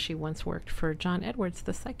Unger is she once worked for John Edwards,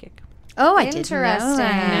 the psychic. Oh, I didn't Interesting. know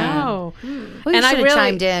that. No. Well, you should have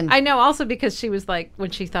chimed in. I know, also because she was like,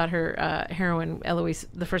 when she thought her heroine, Eloise,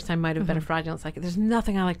 the first time might have been a fraudulent psychic. There's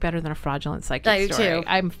nothing I like better than a fraudulent psychic I do story. too.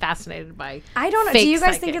 I'm fascinated by I don't know. fake Do you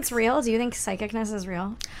guys think psychics. it's real? Do you think psychicness is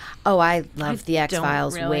real? Oh, I love the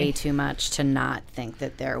X-Files really. way too much to not think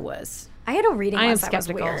that there was. I had a reading I am once that was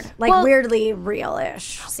skeptical. weird. Like Well- weirdly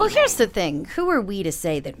real-ish. Well, here's the thing. Who are we to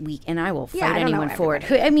say that we, and I will fight I don't know anyone for it.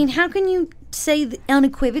 Who, everybody. I mean, how can you say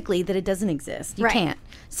unequivocally that it doesn't exist? You Right. can't.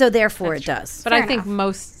 So therefore it does. But Fair I think enough.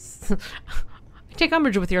 most... I take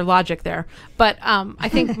umbrage with your logic there, but I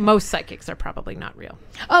think most psychics are probably not real.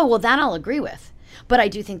 Oh, well, that I'll agree with. But I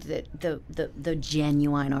do think that the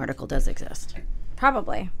genuine article does exist.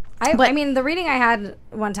 Probably. But- I mean, the reading I had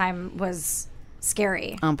one time was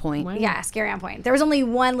scary. On point. Yeah, scary on point. There was only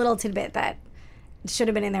one little tidbit that should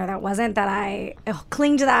have been in there that wasn't, that I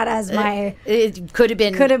cling to that as my... It could have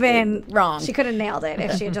been wrong. She could have nailed it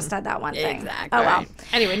if she had just said that one thing. Exactly. Oh, well.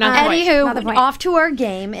 Anyway, not the point. Not the Anywho, point. off to our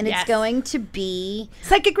game, and Yes. it's going to be...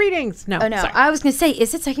 Psychic readings. No, Oh, no. sorry. I was going to say,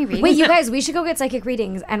 is it psychic reading? Wait, you guys, we should go get psychic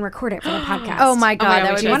readings and record it for the podcast. Oh, my God. my that God,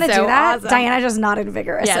 would Do be you want to so do that? awesome. Diana just nodded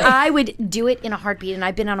vigorously. Yes. I would do it in a heartbeat, and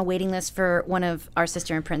I've been on a waiting list for one of our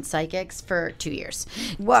Sister and Prince psychics for 2 years.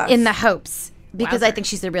 Woof. In the hopes, because I Wowzer. think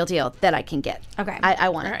she's the real deal, that I can get. Okay. I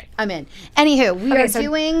want it. All right. I'm in. Anywho, we Okay, are so-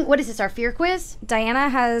 doing, what is this, our fear quiz? Diana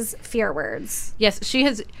has fear words. Yes, she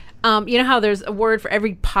has. You know how there's a word for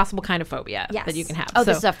every possible kind of phobia Yes. that you can have. Oh,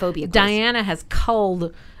 this is a phobia quiz. Diana has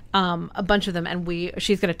culled a bunch of them, and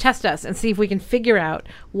she's going to test us and see if we can figure out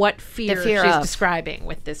what fear fear she's of. describing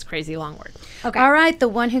with this crazy long word. Okay. All right, the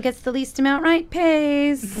one who gets the least amount right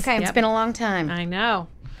pays. Okay. It's Yep. been a long time. I know.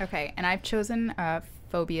 Okay, and I've chosen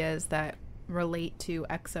phobias that relate to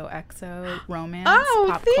XOXO, romance, Oh,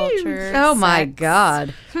 pop themes. culture. Oh, my sex,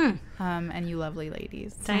 God. and you lovely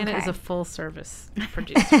ladies. Diana is Okay. a full service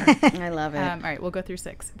producer. I love it. All right, we'll go through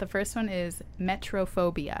 6. The first one is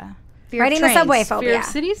metrophobia. Fear of Riding the trains. subway Fear phobia. of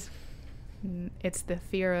cities? It's the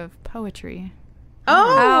fear of poetry.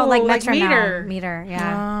 Oh, like metronome. meter. Meter,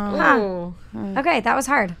 yeah. Oh. Okay, that was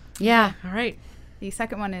hard. Yeah. All right. The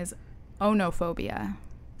second one is onophobia,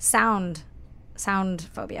 Sound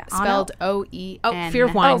phobia. spelled O-E-N. Oh, fear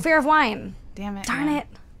of wine. Oh, fear of wine. Damn it. Darn yeah. it.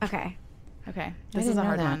 Okay. Okay, this is didn't a know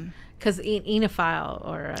hard that. one. Because enophile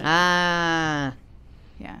or... Ah.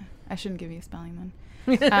 Yeah, I shouldn't give you a spelling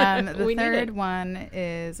then. The We need third it. one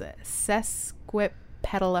is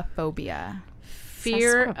sesquipedalophobia.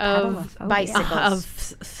 fear of... Sesquipetalophobic.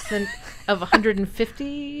 Bicycles. Of 150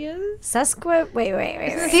 years? Wait.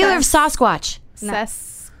 Fear of Sasquatch.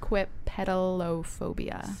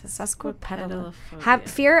 Sesquipedalophobia. Sesquipetal. Have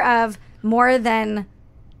fear of more than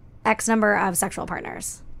X number of sexual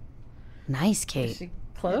partners. Nice, Kate.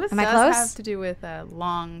 Close? Am I Does close? have to do with a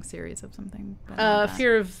long series of something. but not that.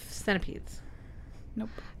 Fear of centipedes. Nope.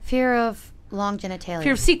 Fear of long genitalia.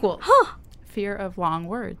 Fear of sequels. Fear of long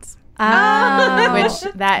words. Oh. Which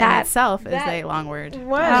that in that- itself is a long word.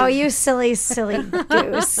 Oh, you silly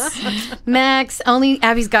goose. Max, only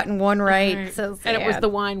Abby's gotten one right. So And it was sad. the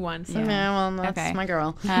wine one. So. Yeah, well, that's Okay. my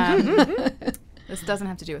girl. This doesn't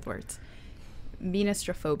have to do with words.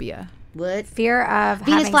 Venustrophobia. What? Fear of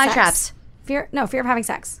Venus having sex. flytraps. Fear of having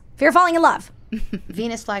sex. Fear of falling in love.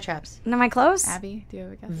 Venus flytraps. Am I close? Abby, do you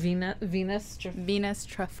have a guess? Venus.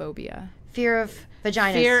 Venustrophobia. Fear of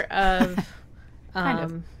vaginas. Fear of... Kind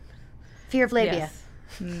of. Fear of labia.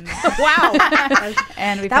 Yes. Wow.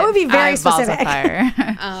 And we That would be very balls of specific. fire.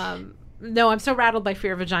 No, I'm so rattled by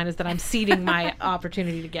fear of vaginas that I'm ceding my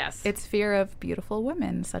opportunity to guess. It's fear of beautiful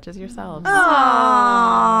women such as yourselves.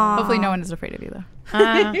 Aww. Hopefully no one is afraid of you though.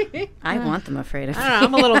 I want them afraid of I don't know.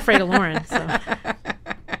 I'm a little afraid of Lauren. So.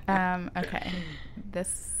 Okay.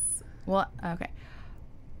 this. Well, okay.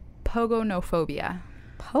 Pogonophobia.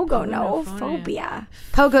 Pogonophobia.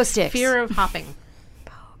 Pogo sticks. Fear of hopping.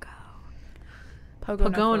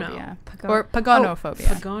 Pogonophobia. Or pagonophobia.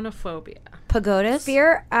 Pagonophobia. Pagodas.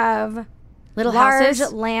 Fear of Little large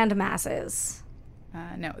houses. land masses.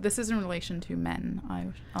 No, this is in relation to men.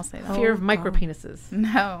 I'll say that. Fear of micropenises.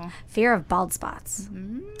 No. Fear of bald spots.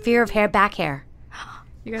 Fear of back hair.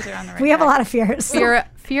 You guys are on the right We have a track. lot of fears.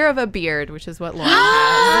 Fear of a beard, which is what Lauren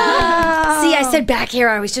has. See, I said back hair.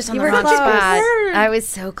 I was just on the were wrong close. spot. I was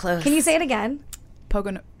so close. Can you say it again?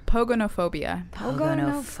 Pogonophobia.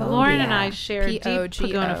 Pogonophobia. Lauren and I share deep P-O-G-O.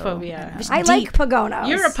 pagonophobia. I like pagonos.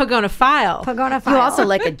 You're a pagonophile. pagonophile. You also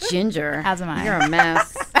like a ginger. As am I. You're a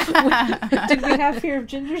mess. Did we have fear of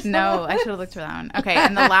gingers? No, I should have looked for that one. Okay,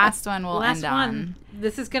 and the last one we'll Last end one. on.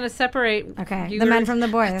 This is going to separate. Okay, you the men or- from the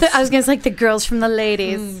boys. I was going to say like the girls from the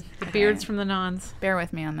ladies. the beards from the nons. Bear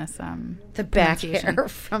with me on this. The back pronunciation. hair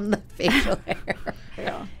from the facial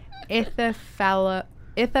hair.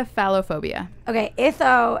 Ithophalophobia. Okay,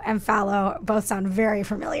 itho and phallo both sound very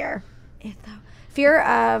familiar. Fear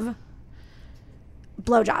of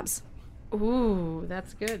blowjobs. Ooh,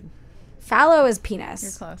 that's good. Phallo is You're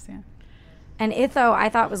penis. close, yeah. And itho I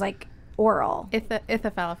thought was like oral.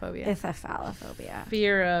 Ithophalophobia. Ithophalophobia.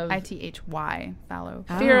 Fear of ITHY.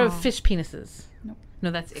 Phallo. fear Oh. of fish penises. Nope.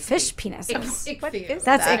 No, that's ichthy. Fish penises. Ichthy.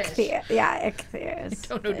 That's That ichthy. Yeah, ichthyos.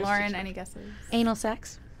 Don't know. Lauren, any guesses? Anal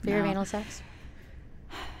sex. Fear of No. anal sex.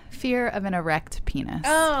 Fear of an erect penis.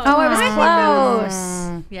 Oh, I was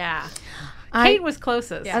close. yeah. I- Kate was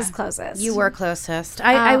closest. I was closest. You were closest.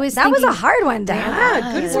 I was That was a thinking- hard one, Diana.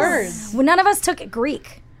 Yeah, good words. Well, none of us took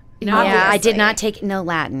Greek. No, Yeah, I Obviously. did not take no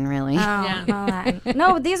Latin really. Yeah. No, Latin.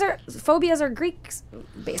 No, these are phobias are Greek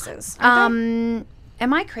bases.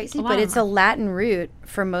 Am I crazy? lot But of it's a Latin root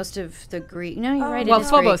for most of the Greek. No, you're right. Well, it is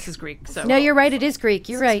phobos Greek. is Greek, so No, you're right. It is Greek.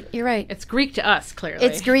 You're right. You're right. it's Greek to us, clearly.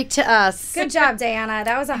 It's Greek to us. Good job, Diana.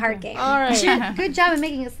 That was a hard game. All right. Good job in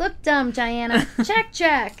making us look dumb, Diana.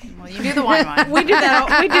 Check. Well, you do the one. we do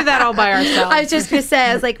that all by ourselves. I was just gonna say.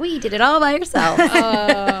 I was like, we did it all by yourself.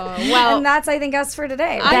 well, And that's, I think, us for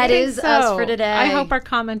today. I That think is us for today. I hope our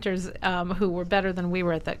commenters, who were better than we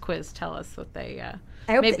were at that quiz, tell us what they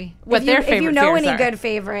I hope maybe that- what if their you, favorite if you know fears any are. good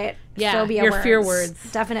favorite Yeah, phobia your words, fear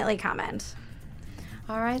words. definitely comment.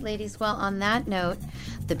 All right, ladies. Well, on that note,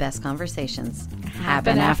 the best conversations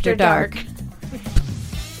Happen after dark.